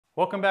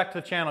Welcome back to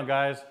the channel,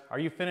 guys. Are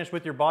you finished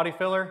with your body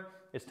filler?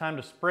 It's time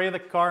to spray the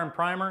car in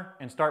primer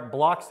and start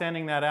block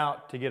sanding that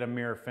out to get a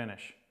mirror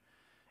finish.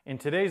 In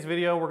today's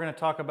video, we're going to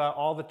talk about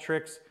all the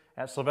tricks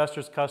at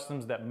Sylvester's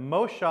Customs that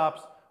most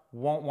shops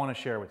won't want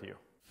to share with you.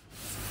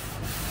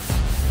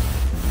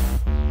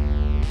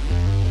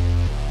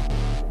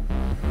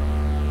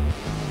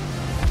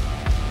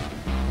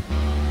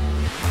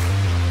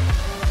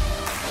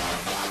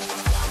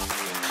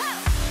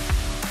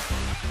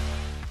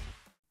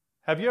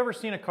 Have you ever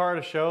seen a car at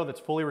a show that's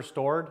fully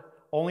restored,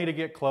 only to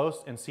get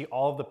close and see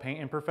all of the paint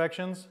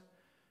imperfections?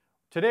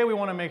 Today we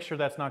want to make sure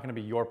that's not going to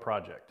be your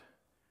project.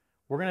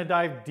 We're going to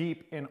dive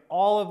deep in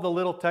all of the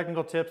little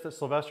technical tips that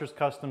Sylvester's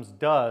Customs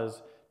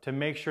does to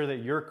make sure that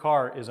your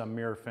car is a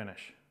mirror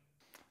finish.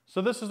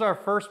 So this is our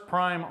first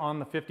prime on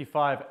the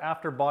 55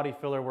 after body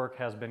filler work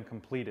has been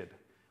completed.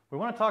 We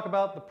want to talk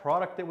about the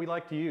product that we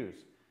like to use.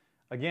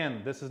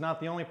 Again, this is not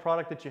the only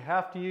product that you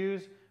have to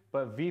use,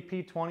 but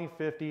VP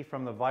 2050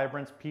 from the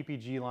Vibrance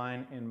PPG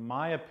line, in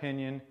my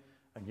opinion,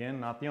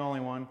 again, not the only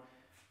one,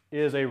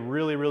 is a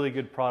really, really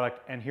good product,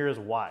 and here's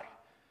why.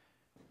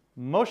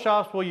 Most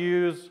shops will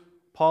use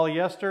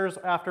polyesters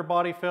after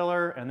body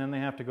filler, and then they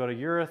have to go to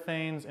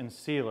urethanes and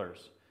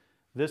sealers.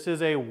 This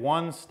is a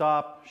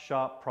one-stop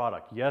shop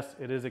product. Yes,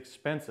 it is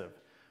expensive,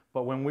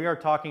 but when we are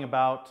talking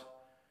about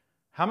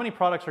how many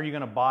products are you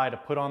gonna buy to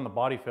put on the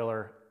body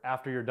filler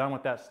after you're done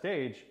with that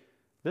stage,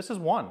 this is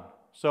one.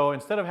 So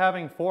instead of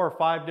having 4 or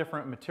 5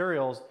 different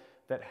materials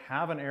that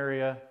have an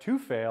area to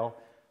fail,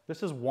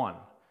 this is one,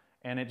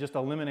 and it just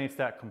eliminates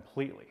that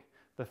completely.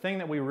 The thing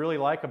that we really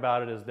like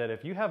about it is that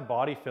if you have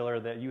body filler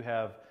that you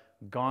have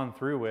gone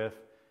through with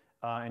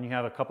and you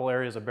have a couple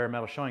areas of bare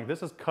metal showing,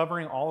 this is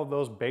covering all of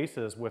those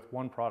bases with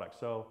one product.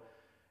 So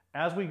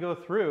as we go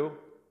through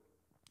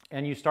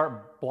and you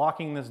start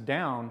blocking this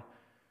down,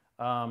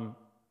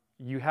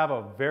 you have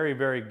a very,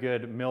 very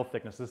good mill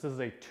thickness. This is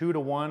a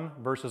 2-to-1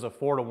 versus a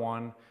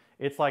 4-to-1.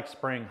 It's like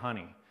spraying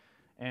honey.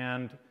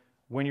 And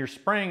when you're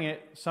spraying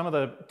it, some of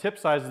the tip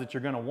sizes that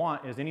you're gonna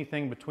want is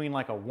anything between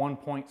like a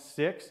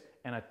 1.6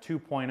 and a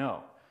 2.0.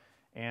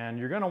 And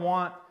you're gonna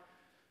want,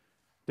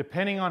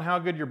 depending on how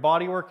good your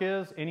bodywork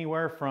is,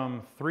 anywhere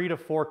from 3 to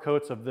 4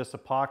 coats of this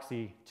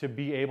epoxy to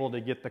be able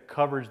to get the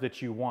coverage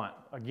that you want.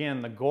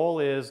 Again, the goal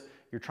is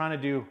you're trying to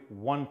do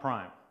one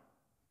prime.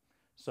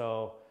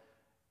 So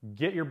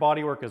get your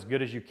bodywork as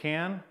good as you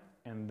can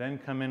and then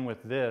come in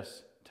with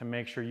this to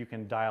make sure you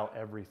can dial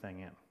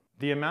everything in.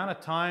 The amount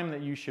of time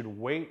that you should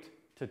wait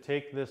to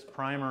take this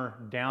primer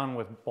down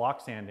with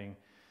block sanding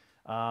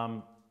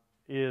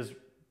is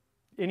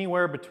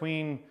anywhere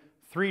between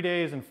 3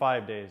 days and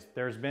 5 days.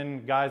 There's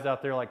been guys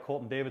out there like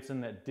Colton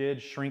Davidson that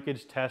did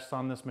shrinkage tests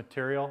on this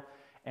material,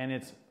 and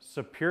it's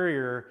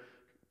superior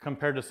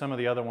compared to some of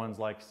the other ones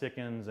like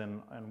Sickens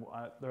and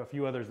there are a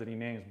few others that he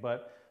names.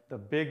 But the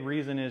big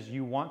reason is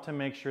you want to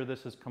make sure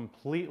this is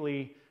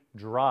completely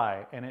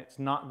dry and it's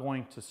not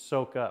going to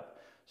soak up.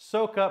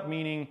 Soak up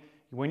meaning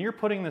when you're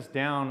putting this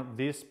down,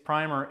 this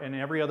primer and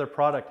every other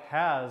product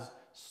has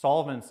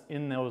solvents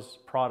in those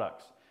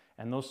products,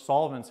 and those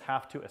solvents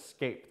have to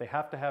escape. They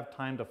have to have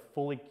time to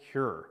fully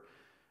cure.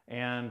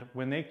 And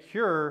when they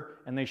cure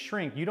and they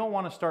shrink, you don't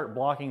want to start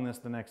blocking this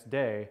the next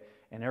day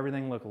and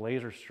everything look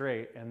laser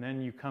straight, and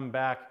then you come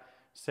back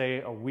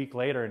say a week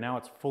later and now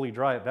it's fully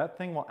dry. That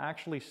thing will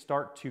actually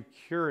start to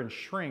cure and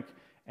shrink,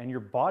 and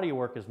your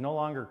bodywork is no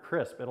longer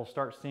crisp. It'll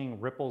start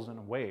seeing ripples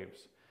and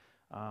waves.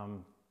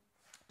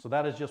 So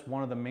that is just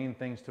one of the main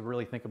things to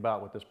really think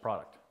about with this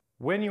product.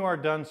 When you are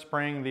done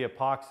spraying the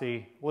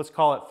epoxy, let's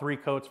call it 3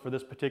 coats for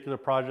this particular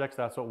project,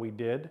 that's what we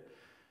did.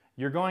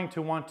 You're going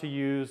to want to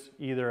use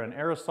either an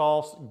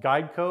aerosol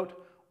guide coat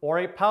or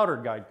a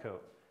powdered guide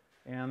coat.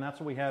 And that's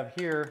what we have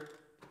here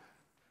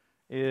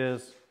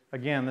is,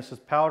 again, this is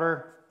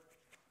powder.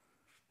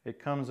 It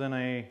comes in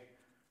a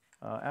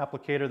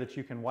applicator that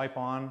you can wipe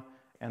on,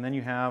 and then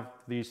you have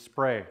the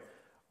spray.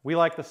 We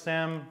like the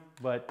SEM,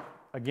 but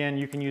again,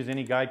 you can use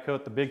any guide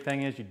coat. The big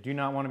thing is you do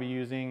not want to be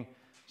using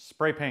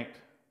spray paint.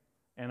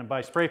 And by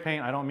spray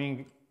paint, I don't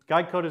mean,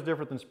 guide coat is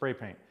different than spray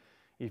paint.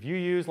 If you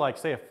use like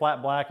say a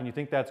flat black and you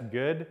think that's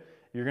good,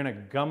 you're gonna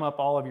gum up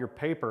all of your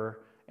paper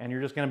and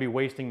you're just gonna be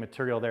wasting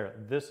material there.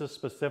 This is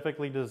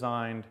specifically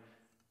designed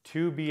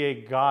to be a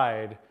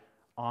guide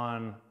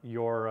on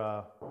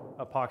your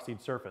epoxied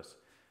surface.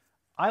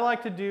 I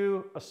like to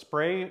do a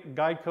spray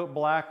guide coat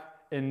black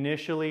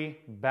initially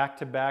back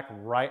to back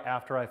right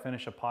after I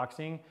finish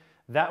epoxying.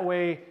 That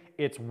way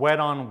it's wet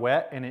on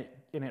wet and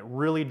it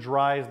really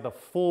dries the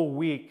full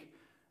week.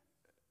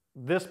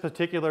 This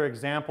particular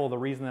example, the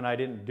reason that I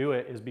didn't do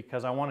it is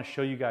because I want to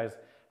show you guys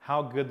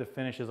how good the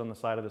finish is on the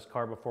side of this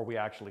car before we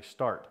actually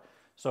start.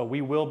 So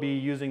we will be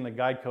using the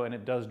guide coat and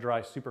it does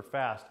dry super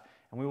fast,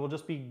 and we will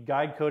just be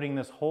guide coating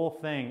this whole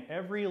thing,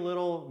 every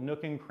little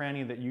nook and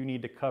cranny that you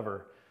need to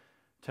cover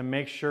to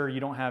make sure you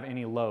don't have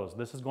any lows.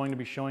 This is going to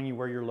be showing you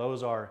where your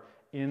lows are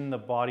in the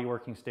body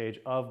working stage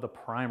of the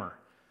primer.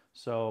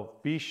 So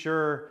be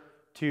sure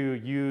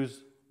to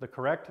use the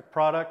correct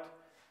product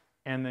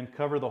and then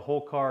cover the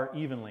whole car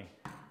evenly.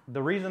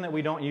 The reason that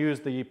we don't use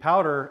the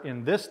powder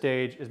in this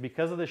stage is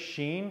because of the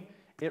sheen.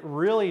 It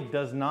really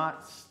does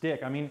not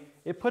stick. I mean,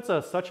 it puts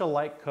such a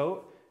light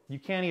coat, you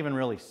can't even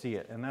really see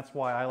it. And that's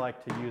why I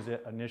like to use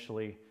it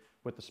initially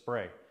with the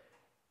spray.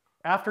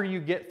 After you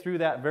get through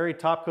that very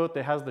top coat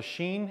that has the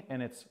sheen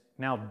and it's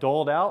now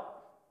dulled out,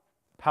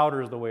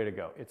 powder is the way to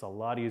go. It's a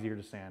lot easier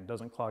to sand,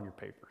 doesn't clog your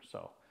paper.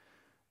 So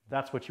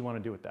that's what you want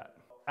to do with that.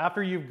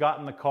 After you've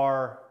gotten the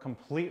car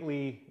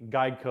completely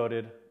guide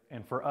coated,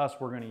 and for us,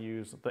 we're going to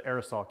use the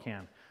aerosol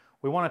can.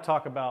 We want to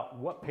talk about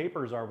what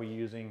papers are we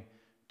using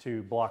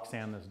to block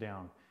sand this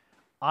down.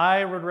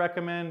 I would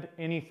recommend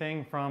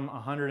anything from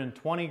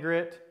 120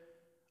 grit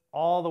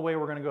all the way.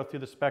 We're going to go through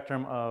the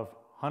spectrum of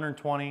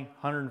 120,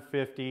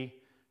 150,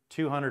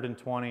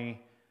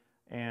 220,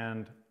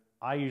 and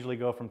I usually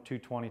go from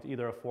 220 to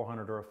either a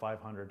 400 or a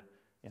 500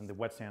 in the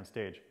wet sand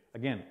stage.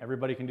 Again,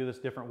 everybody can do this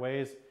different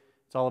ways.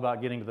 It's all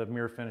about getting to the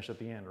mirror finish at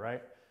the end,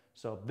 right?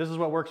 So this is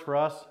what works for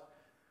us.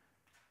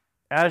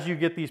 As you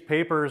get these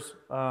papers,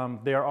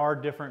 there are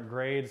different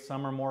grades.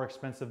 Some are more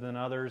expensive than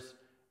others.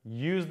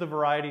 Use the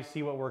variety,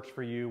 see what works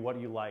for you, what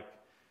you like,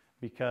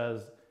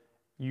 because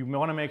you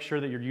want to make sure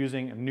that you're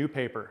using a new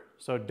paper.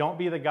 So don't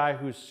be the guy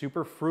who's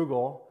super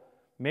frugal.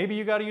 Maybe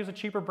you got to use a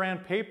cheaper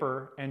brand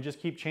paper and just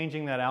keep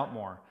changing that out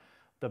more.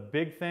 The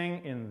big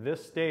thing in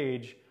this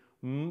stage,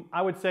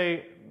 I would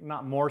say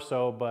not more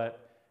so,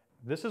 but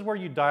this is where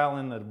you dial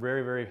in the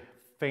very, very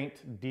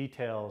faint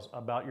details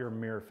about your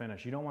mirror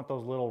finish. You don't want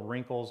those little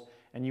wrinkles,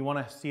 and you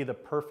want to see the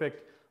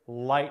perfect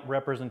light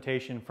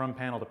representation from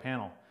panel to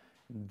panel.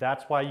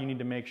 That's why you need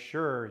to make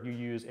sure you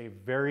use a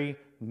very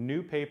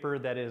new paper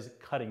that is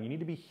cutting. You need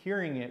to be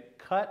hearing it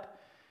cut.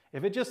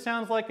 If it just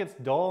sounds like it's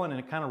dull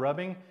and kind of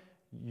rubbing,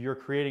 you're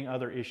creating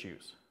other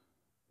issues.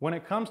 When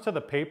it comes to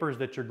the papers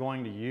that you're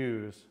going to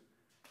use,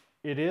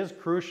 it is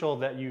crucial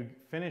that you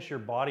finish your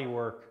body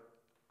work.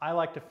 I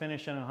like to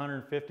finish in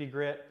 150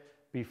 grit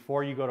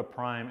before you go to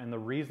prime, and the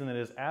reason it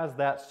is as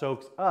that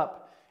soaks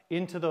up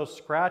into those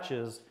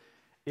scratches,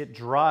 it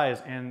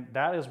dries, and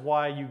that is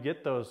why you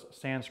get those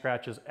sand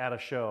scratches at a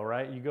show,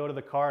 right? You go to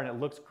the car and it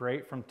looks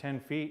great from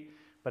 10 feet,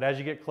 but as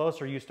you get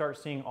closer, you start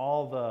seeing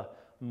all the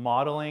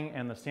modeling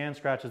and the sand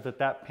scratches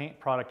that paint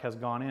product has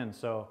gone in.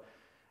 So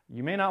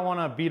you may not want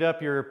to beat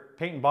up your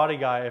paint and body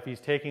guy if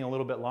he's taking a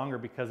little bit longer,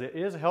 because it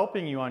is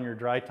helping you on your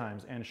dry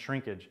times and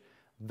shrinkage.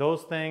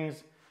 Those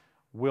things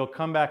will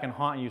come back and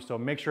haunt you, so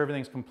make sure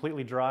everything's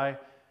completely dry.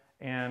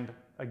 And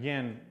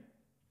again,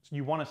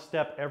 you want to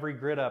step every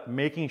grit up,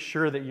 making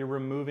sure that you're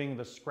removing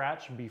the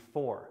scratch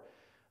before.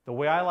 The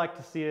way I like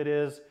to see it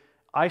is,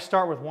 I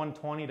start with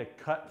 120 to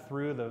cut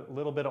through the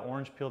little bit of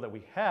orange peel that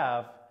we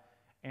have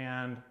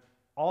and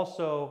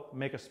also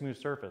make a smooth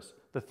surface.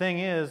 The thing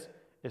is,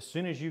 as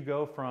soon as you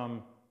go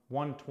from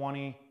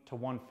 120 to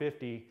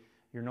 150,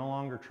 you're no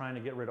longer trying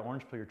to get rid of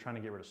orange peel, you're trying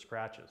to get rid of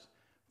scratches.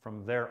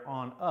 From there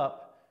on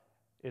up,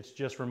 it's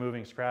just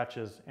removing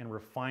scratches and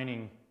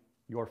refining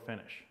your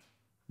finish.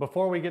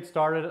 Before we get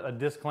started, a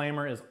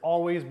disclaimer is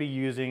always be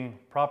using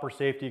proper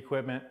safety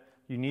equipment.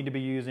 You need to be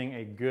using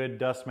a good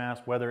dust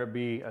mask, whether it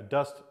be a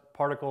dust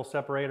particle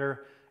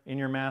separator in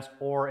your mask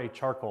or a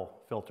charcoal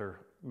filter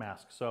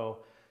mask. So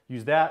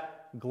use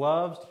that,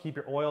 gloves to keep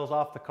your oils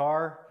off the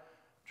car.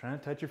 Try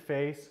not to touch your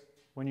face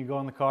when you go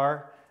in the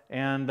car.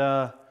 And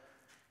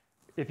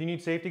if you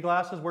need safety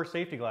glasses, wear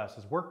safety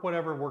glasses. Work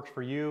whatever works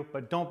for you,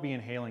 but don't be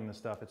inhaling this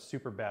stuff. It's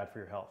super bad for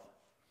your health.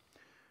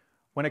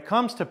 When it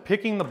comes to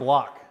picking the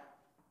block,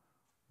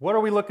 what are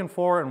we looking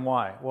for and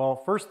why? Well,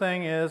 first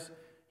thing is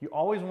you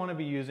always want to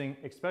be using,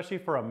 especially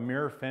for a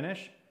mirror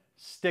finish,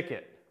 stick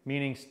it,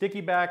 meaning sticky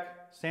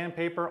back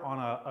sandpaper on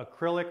an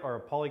acrylic or a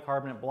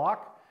polycarbonate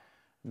block,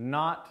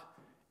 not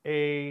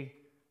a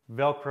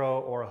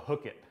Velcro or a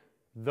hook it.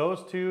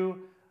 Those two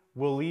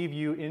will leave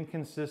you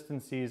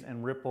inconsistencies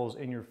and ripples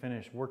in your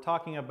finish. We're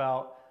talking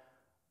about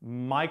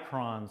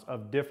microns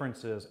of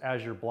differences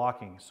as you're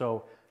blocking.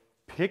 So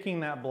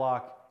picking that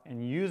block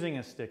and using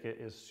a stick it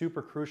is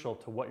super crucial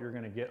to what you're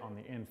going to get on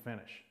the end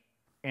finish.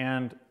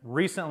 And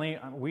recently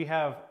we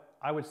have,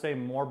 I would say,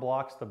 more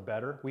blocks the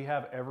better. We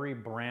have every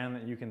brand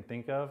that you can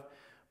think of,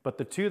 but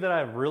the two that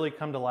I've really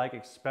come to like,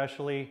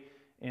 especially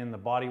in the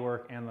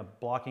bodywork and the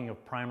blocking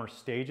of primer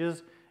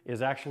stages,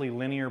 is actually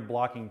linear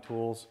blocking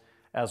tools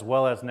as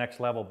well as next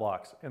level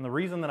blocks. And the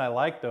reason that I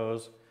like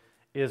those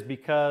is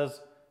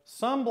because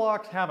some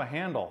blocks have a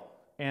handle,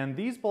 and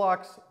these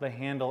blocks, the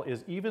handle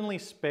is evenly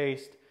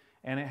spaced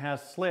and it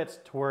has slits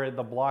to where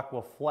the block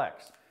will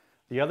flex.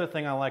 The other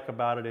thing I like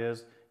about it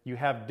is you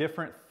have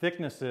different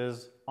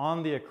thicknesses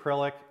on the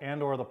acrylic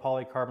and or the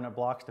polycarbonate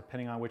blocks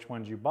depending on which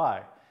ones you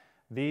buy.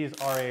 These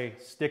are a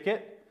stick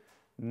it,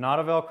 not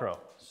a Velcro.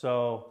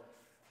 So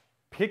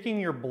picking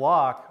your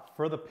block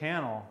for the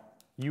panel,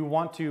 you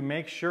want to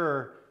make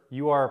sure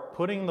you are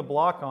putting the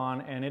block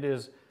on, and it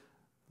is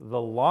the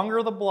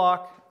longer the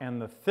block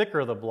and the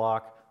thicker the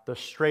block, the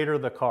straighter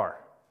the car.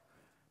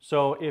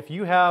 So if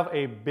you have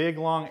a big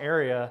long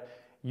area,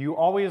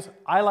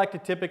 I like to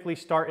typically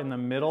start in the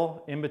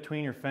middle, in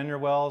between your fender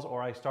wells,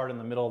 or I start in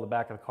the middle of the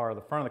back of the car or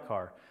the front of the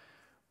car.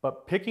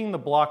 But picking the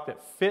block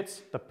that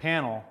fits the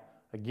panel,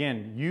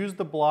 again, use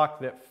the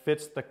block that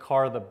fits the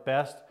car the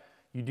best.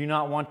 You do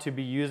not want to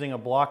be using a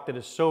block that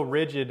is so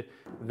rigid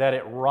that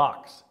it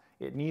rocks.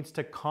 It needs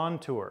to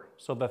contour.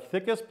 So the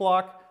thickest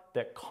block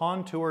that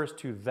contours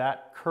to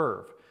that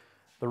curve.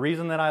 The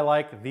reason that I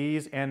like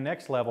these and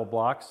next level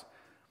blocks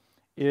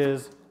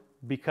is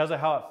because of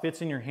how it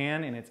fits in your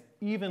hand and it's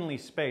evenly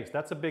spaced.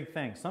 That's a big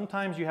thing.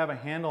 Sometimes you have a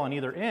handle on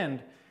either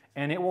end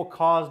and it will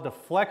cause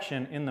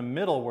deflection in the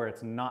middle where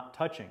it's not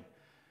touching.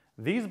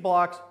 These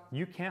blocks,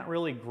 you can't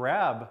really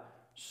grab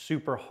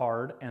super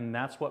hard, and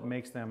that's what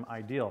makes them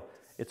ideal.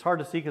 It's hard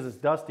to see because it's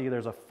dusty.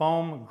 There's a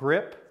foam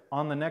grip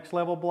on the next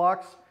level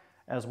blocks,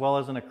 as well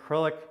as an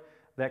acrylic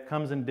that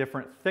comes in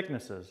different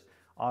thicknesses.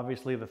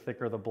 Obviously, the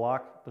thicker the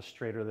block, the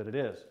straighter that it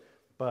is.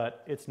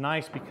 But it's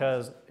nice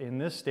because in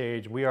this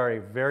stage, we are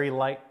a very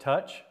light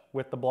touch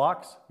with the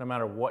blocks, no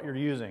matter what you're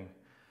using.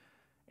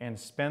 And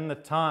spend the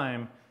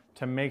time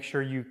to make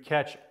sure you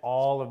catch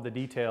all of the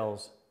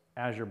details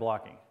as you're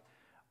blocking.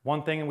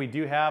 One thing we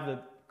do have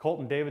that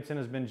Colton Davidson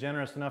has been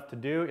generous enough to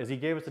do is he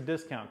gave us a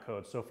discount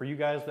code. So for you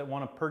guys that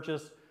want to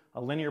purchase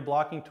a linear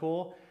blocking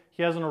tool,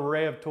 he has an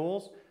array of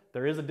tools.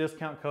 There is a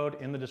discount code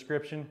in the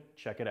description.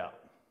 Check it out.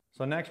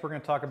 So next we're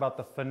going to talk about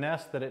the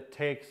finesse that it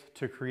takes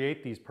to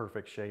create these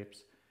perfect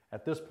shapes.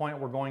 At this point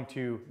we're going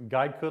to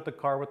guide coat the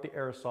car with the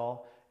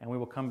aerosol, and we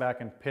will come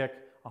back and pick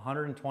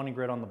 120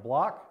 grit on the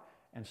block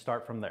and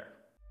start from there.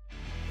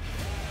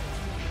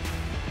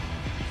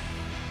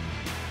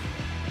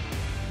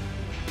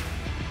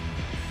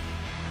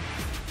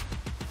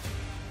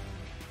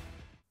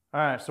 All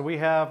right, so we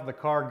have the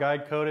car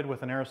guide coated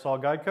with an aerosol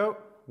guide coat.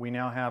 We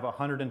now have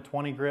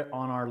 120 grit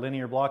on our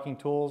linear blocking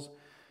tools.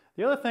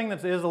 The other thing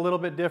that is a little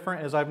bit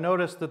different is I've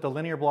noticed that the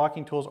linear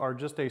blocking tools are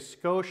just a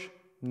skosh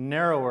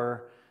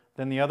narrower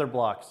than the other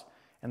blocks.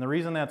 And the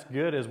reason that's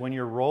good is when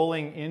you're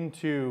rolling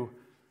into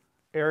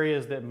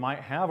areas that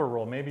might have a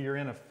roll, maybe you're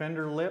in a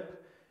fender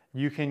lip,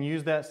 you can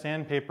use that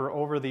sandpaper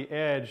over the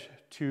edge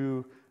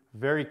to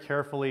very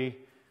carefully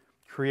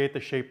create the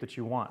shape that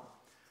you want.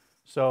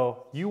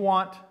 So you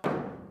want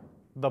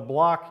the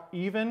block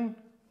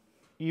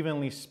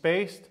evenly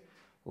spaced,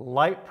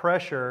 light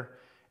pressure,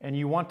 and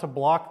you want to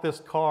block this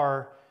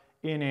car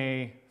in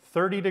a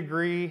 30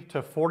 degree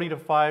to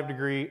 45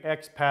 degree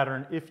X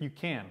pattern if you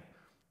can.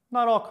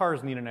 Not all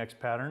cars need an X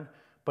pattern,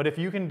 but if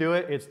you can do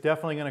it, it's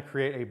definitely going to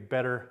create a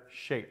better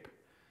shape.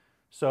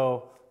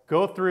 So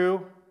go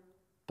through,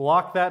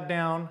 block that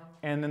down,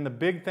 and then the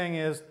big thing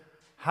is,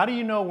 how do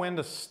you know when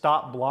to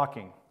stop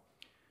blocking?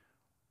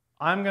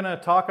 I'm going to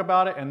talk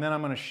about it and then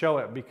I'm going to show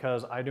it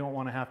because I don't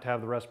want to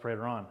have the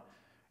respirator on.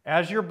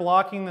 As you're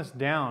blocking this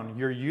down,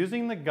 you're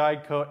using the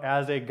guide coat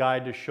as a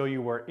guide to show you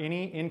where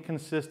any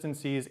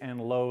inconsistencies and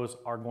lows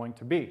are going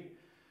to be.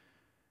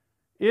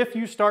 If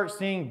you start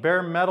seeing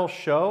bare metal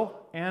show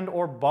and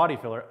or body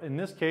filler, in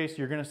this case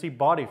you're going to see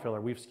body filler.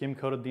 We've skim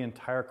coated the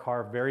entire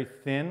car very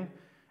thin,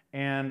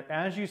 and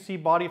as you see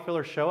body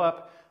filler show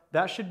up,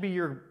 that should be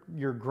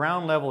your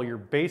ground level, your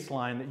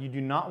baseline that you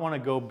do not want to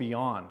go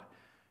beyond.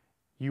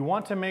 You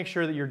want to make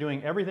sure that you're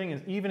doing everything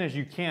as even as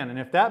you can. And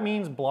if that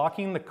means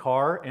blocking the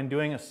car and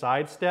doing a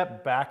side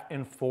step back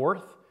and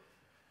forth,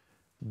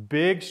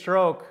 big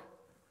stroke,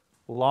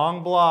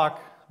 long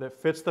block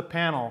that fits the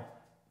panel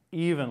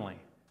evenly.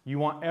 You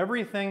want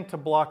everything to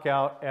block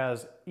out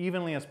as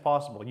evenly as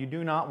possible. You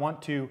do not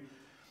want to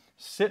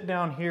sit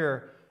down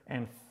here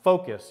and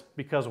focus,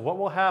 because what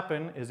will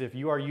happen is if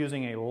you are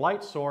using a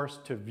light source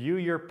to view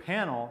your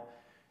panel,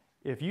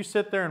 if you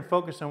sit there and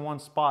focus in one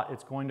spot,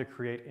 it's going to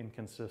create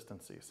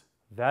inconsistencies.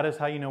 That is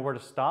how you know where to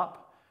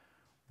stop.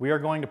 We are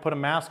going to put a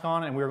mask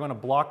on and we're going to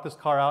block this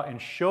car out and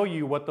show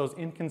you what those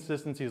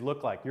inconsistencies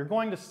look like. You're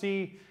going to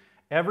see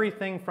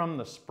everything from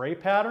the spray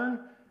pattern,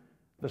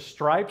 the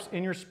stripes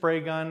in your spray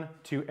gun,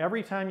 to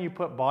every time you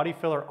put body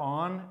filler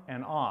on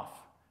and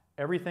off.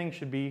 Everything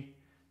should be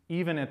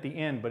even at the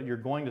end, but you're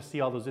going to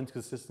see all those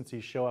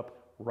inconsistencies show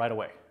up right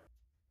away.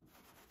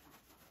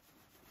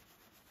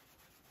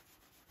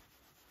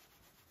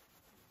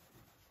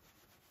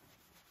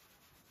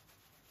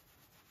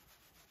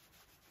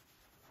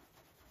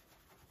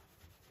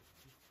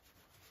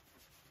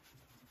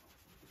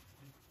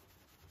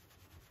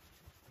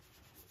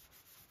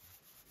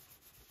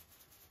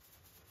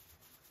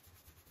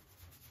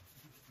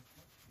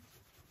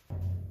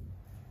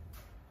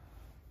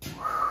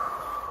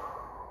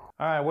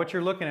 All right, what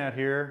you're looking at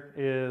here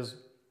is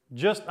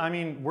just,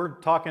 we're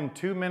talking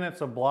 2 minutes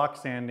of block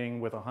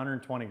sanding with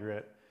 120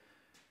 grit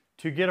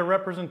to get a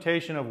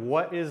representation of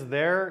what is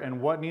there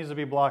and what needs to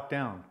be blocked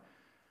down.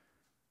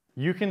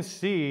 You can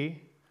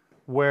see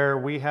where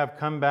we have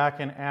come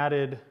back and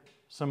added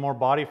some more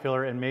body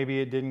filler and maybe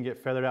it didn't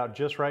get feathered out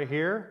just right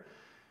here.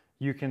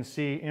 You can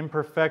see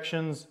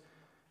imperfections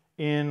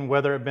in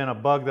whether it been a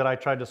bug that I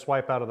tried to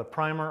swipe out of the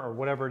primer or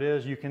whatever it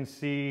is. You can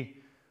see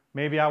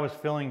maybe I was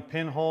filling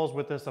pinholes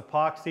with this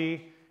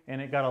epoxy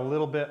and it got a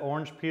little bit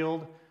orange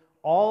peeled.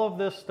 All of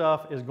this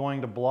stuff is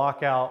going to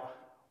block out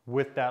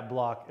with that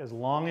block as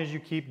long as you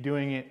keep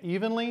doing it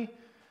evenly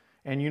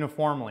and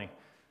uniformly.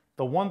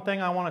 The one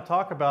thing I want to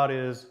talk about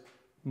is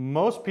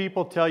most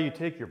people tell you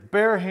take your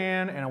bare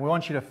hand and we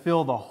want you to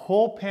feel the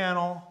whole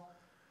panel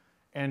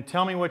and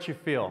tell me what you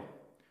feel.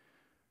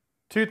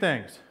 Two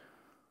things.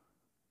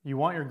 You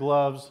want your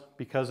gloves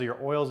because of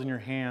your oils in your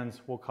hands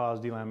will cause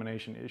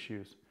delamination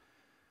issues.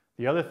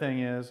 The other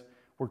thing is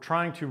we're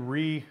trying to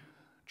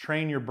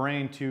retrain your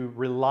brain to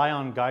rely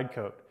on guide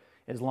coat.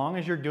 As long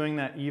as you're doing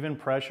that even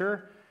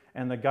pressure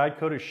and the guide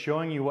coat is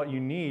showing you what you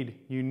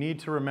need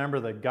to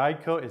remember that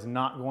guide coat is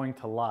not going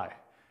to lie.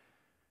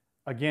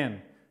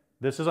 Again,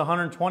 this is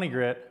 120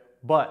 grit,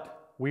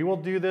 but we will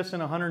do this in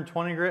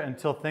 120 grit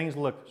until things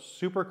look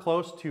super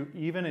close to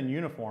even and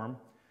uniform,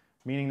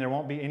 meaning there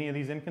won't be any of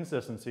these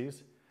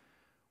inconsistencies.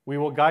 We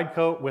will guide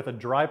coat with a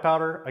dry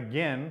powder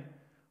again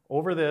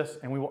over this,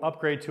 and we will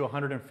upgrade to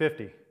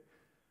 150.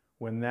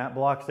 When that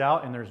blocks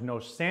out and there's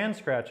no sand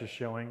scratches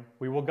showing,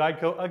 we will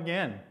guide coat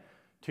again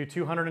to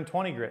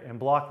 220 grit and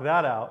block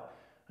that out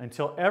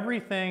until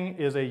everything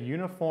is a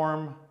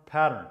uniform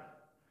pattern.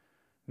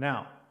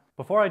 Now,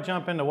 before I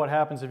jump into what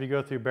happens if you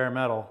go through bare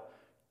metal,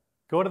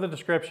 go to the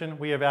description.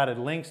 We have added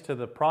links to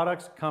the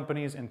products,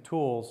 companies, and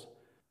tools.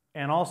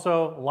 And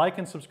also like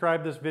and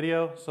subscribe this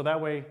video so that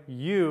way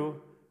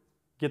you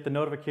get the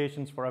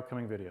notifications for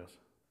upcoming videos.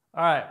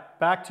 All right,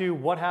 back to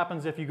what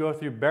happens if you go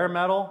through bare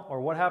metal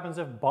or what happens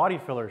if body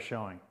filler is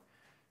showing.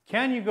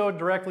 Can you go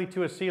directly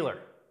to a sealer?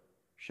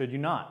 Should you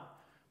not?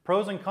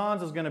 Pros and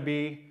cons is going to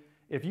be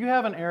if you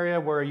have an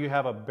area where you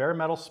have a bare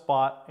metal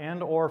spot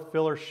and or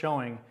filler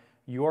showing,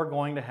 you are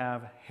going to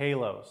have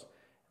halos.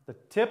 The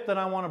tip that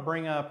I want to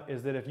bring up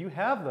is that if you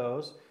have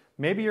those,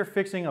 maybe you're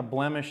fixing a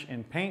blemish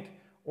in paint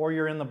or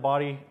you're in the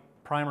body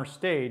primer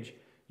stage,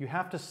 you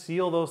have to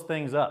seal those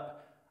things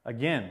up.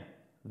 Again,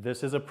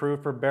 this is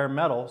approved for bare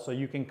metal, so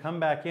you can come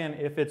back in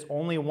if it's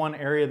only one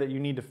area that you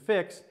need to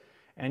fix,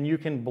 and you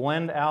can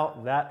blend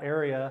out that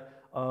area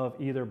of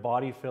either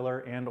body filler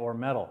and or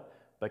metal.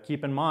 But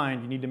keep in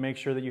mind, you need to make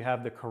sure that you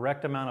have the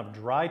correct amount of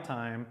dry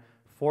time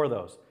for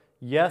those.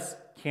 Yes,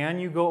 can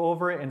you go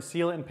over it and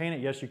seal it and paint it?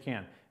 Yes, you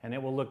can, and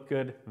it will look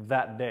good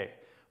that day.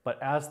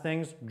 But as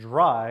things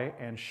dry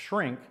and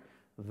shrink,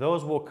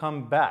 those will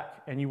come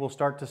back, and you will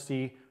start to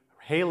see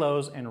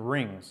halos and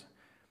rings.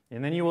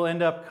 And then you will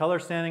end up color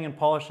sanding and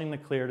polishing the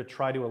clear to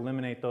try to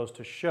eliminate those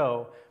to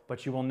show,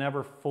 but you will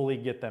never fully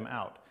get them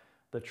out.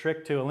 The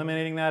trick to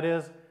eliminating that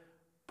is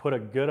put a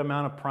good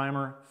amount of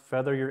primer,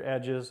 feather your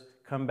edges,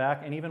 come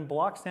back and even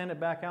block sand it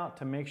back out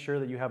to make sure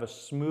that you have a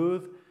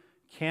smooth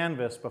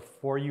canvas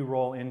before you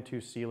roll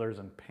into sealers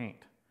and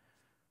paint.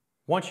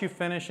 Once you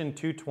finish in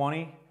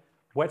 220,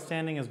 wet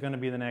sanding is going to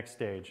be the next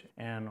stage,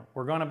 and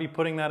we're going to be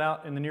putting that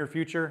out in the near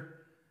future.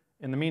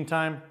 In the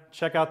meantime,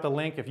 check out the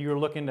link if you're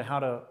looking to how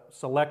to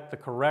select the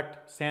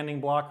correct sanding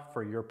block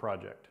for your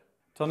project.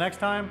 Till next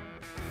time,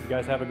 you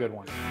guys have a good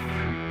one.